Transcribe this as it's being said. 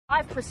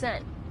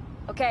5%,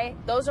 okay?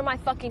 Those are my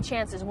fucking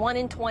chances, 1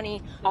 in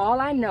 20. All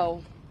I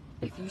know,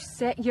 if you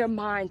set your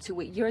mind to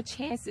it, your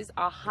chances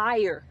are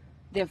higher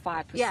than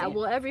 5%. Yeah,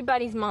 well,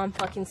 everybody's mom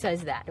fucking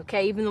says that,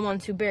 okay? Even the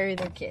ones who bury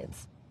their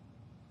kids.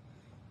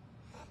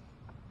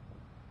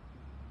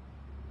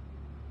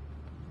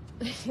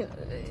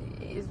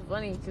 It's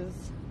funny,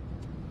 because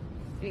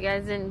if you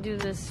guys didn't do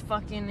this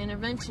fucking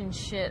intervention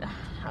shit,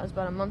 I was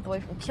about a month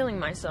away from killing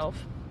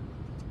myself.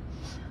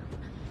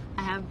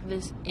 I have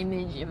this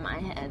image in my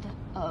head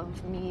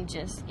of me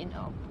just, you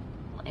know,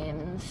 laying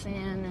in the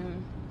sand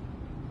and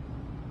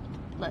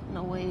letting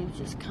the waves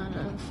just kind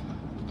of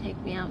take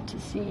me out to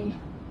sea.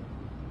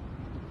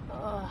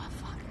 Oh,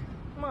 fuck.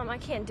 Mom, I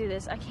can't do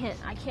this. I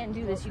can't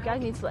do this. You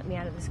guys need to let me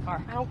out of this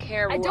car. I don't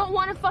care. I don't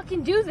want to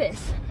fucking do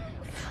this.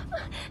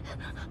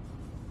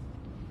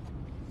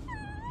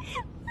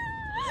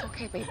 It's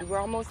okay, baby. We're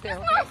almost there,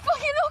 okay? I'm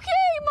fucking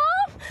okay,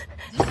 Mom!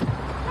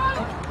 Mom!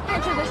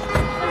 Answer this.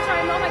 I'm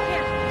sorry, Mom. I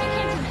can't do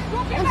this.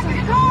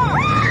 I'm sorry.